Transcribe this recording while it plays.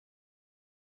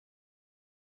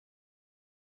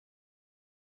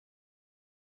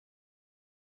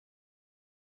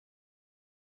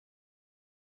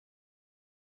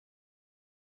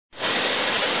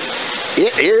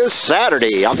It is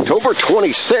Saturday, October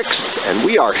 26th, and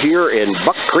we are here in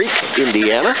Buck Creek,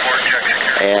 Indiana,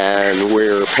 and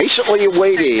we're patiently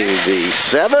awaiting the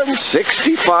 765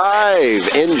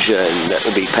 engine that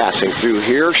will be passing through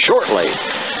here shortly,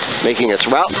 making its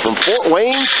route from Fort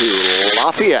Wayne to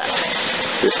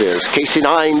Lafayette. This is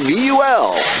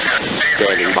KC9VUL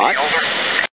standing by.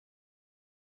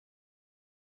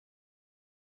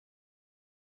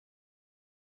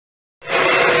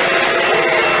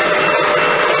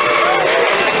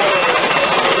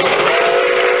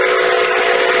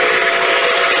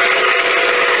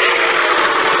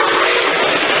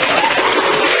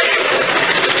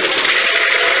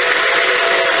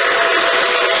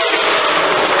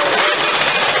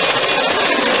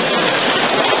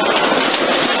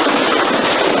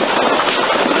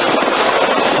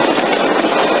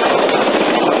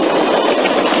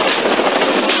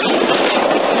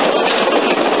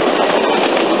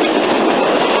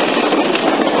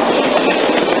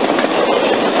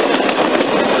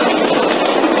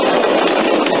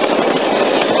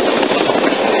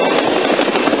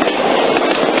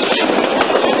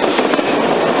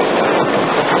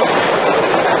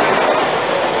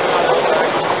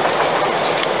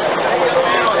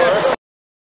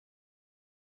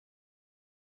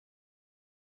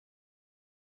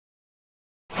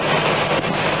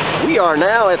 We are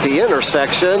now at the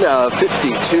intersection of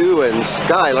 52 and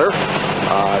Schuyler,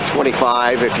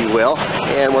 25 if you will,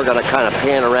 and we're going to kind of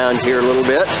pan around here a little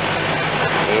bit,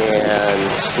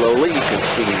 and slowly you can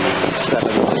see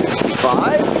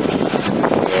 765,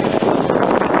 and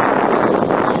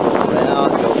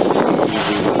around you'll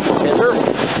see the tender,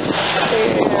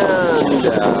 and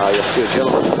you'll see a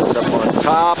gentleman put up on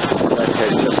top that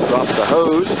had just dropped the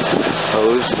hose. The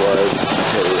hose was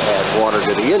to add water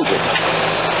to the engine.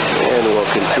 And we'll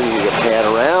continue to pan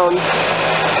around,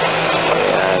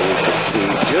 and you can see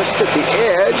just at the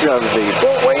edge of the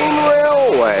Fort Wayne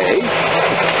Railway,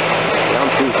 down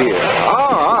through here.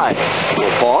 All right,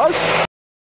 we'll pause.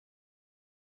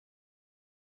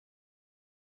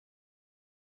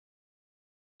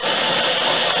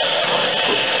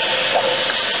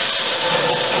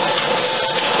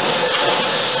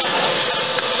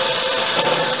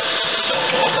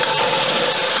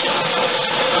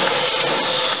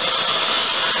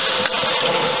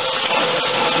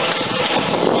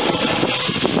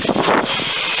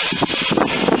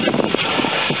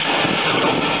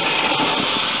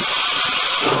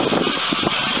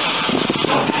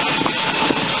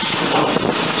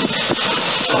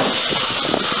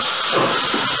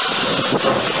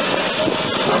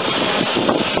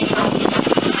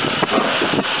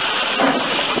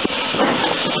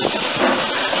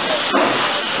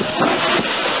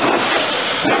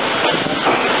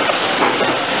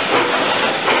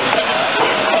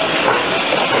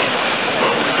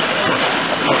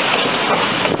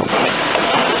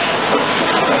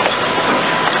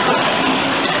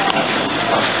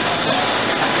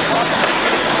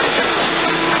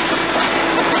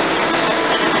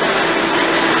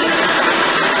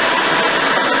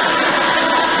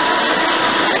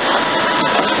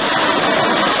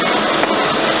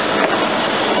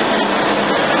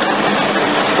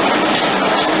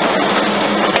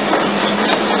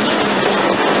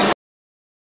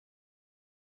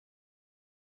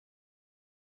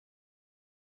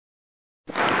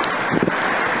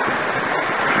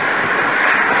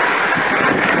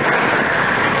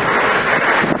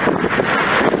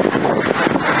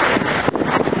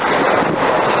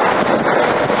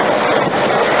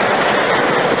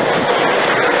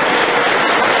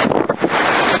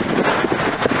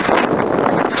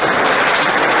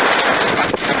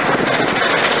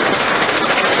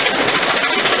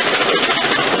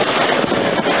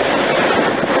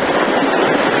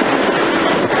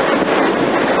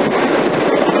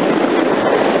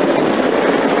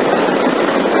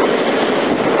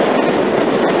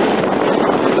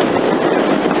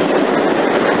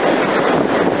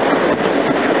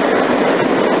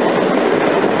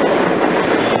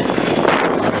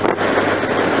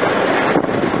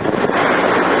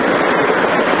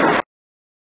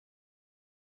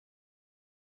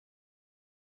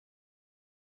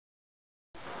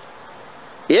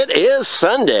 It is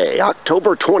Sunday,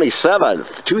 October 27th,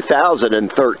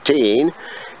 2013,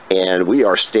 and we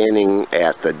are standing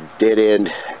at the dead-end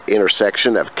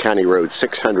intersection of County Road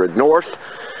 600 North,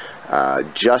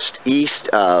 just east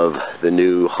of the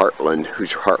new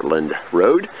Hoosier Heartland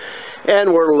Road,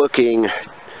 and we're looking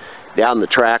down the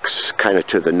tracks kind of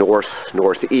to the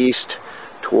northeast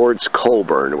towards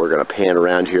Colburn. We're going to pan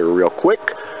around here real quick,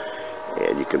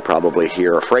 and you can probably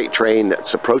hear a freight train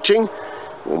that's approaching.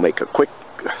 We'll make a quick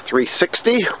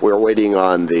 360. We're waiting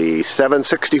on the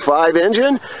 765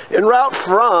 engine en route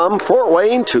from Fort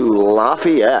Wayne to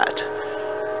Lafayette.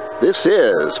 This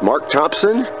is Mark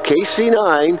Thompson,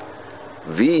 KC9VUL,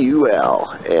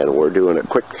 and we're doing a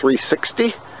quick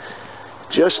 360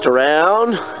 just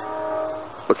around,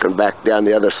 looking back down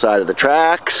the other side of the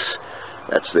tracks.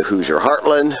 That's the Hoosier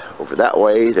Heartland. Over that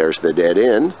way, there's the dead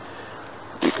end.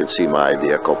 You can see my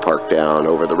vehicle parked down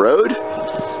over the road.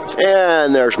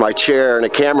 And there's my chair and a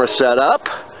camera set up.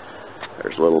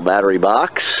 There's a little battery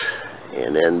box.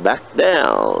 And then back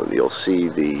down, you'll see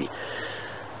the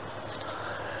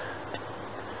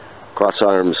cross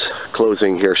arms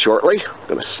closing here shortly. I'm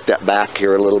going to step back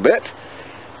here a little bit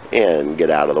and get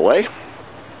out of the way.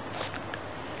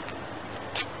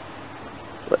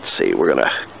 Let's see, we're going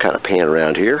to kind of pan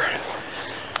around here.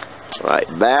 Right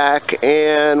back,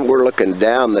 and we're looking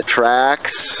down the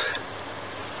tracks.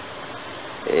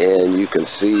 And you can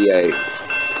see a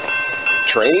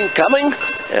train coming,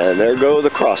 and there go the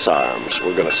cross arms.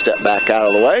 We're going to step back out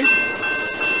of the way.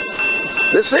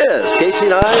 This is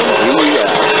KC9VUL.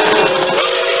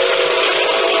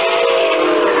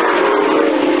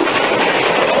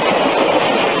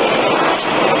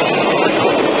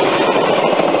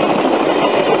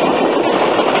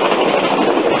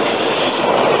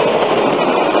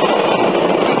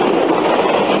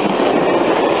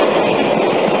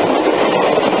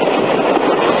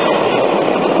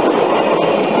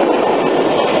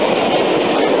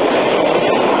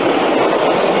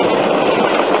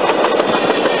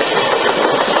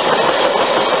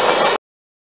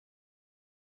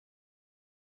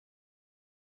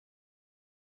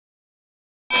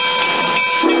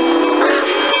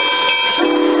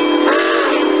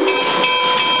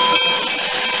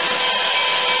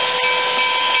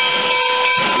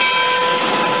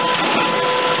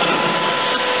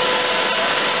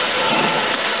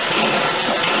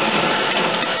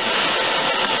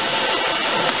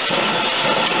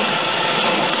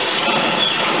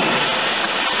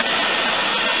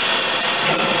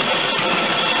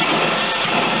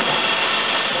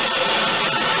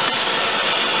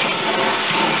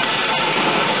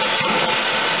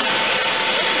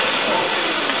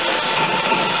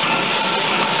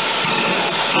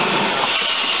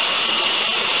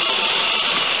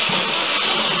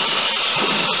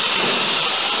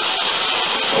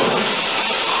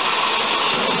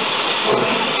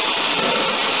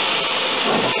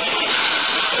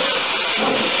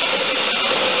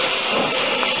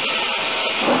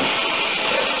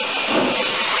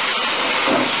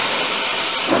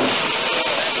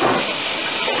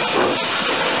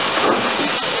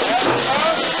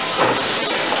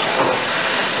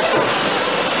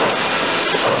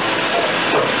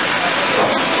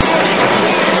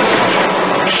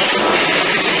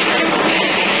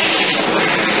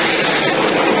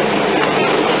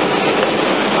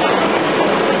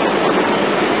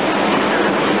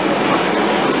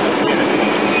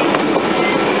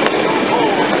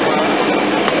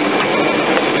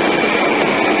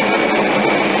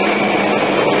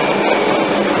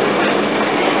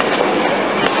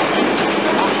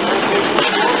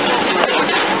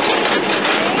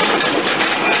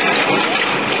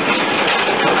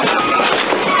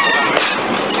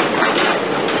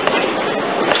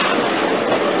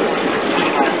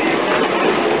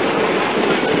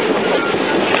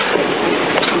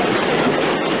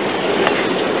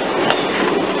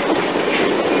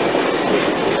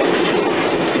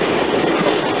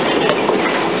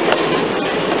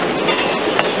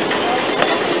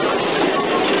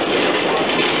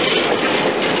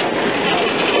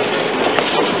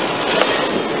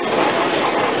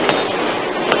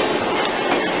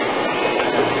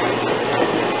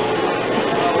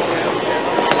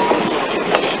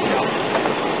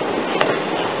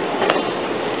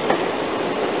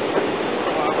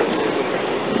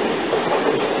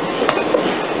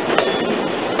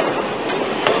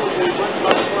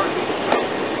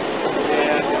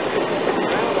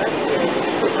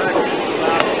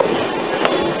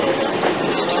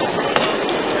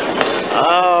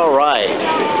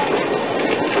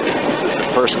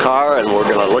 Car, and we're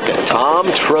going to look at Tom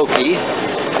Trokey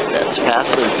that's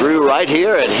passing through right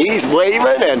here, and he's waving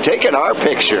and taking our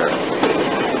picture.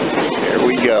 There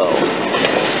we go.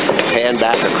 Pan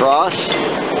back across,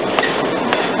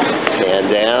 pan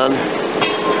down.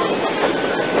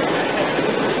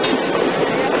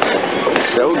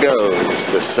 So goes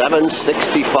the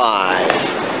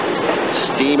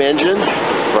 765 steam engine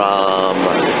from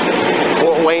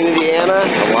Fort Wayne, Indiana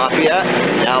to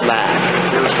Lafayette, now back.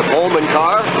 Here's the Pullman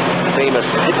car, famous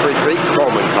Hickory Creek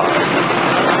Pullman car.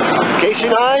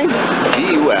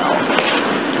 KC9VUL.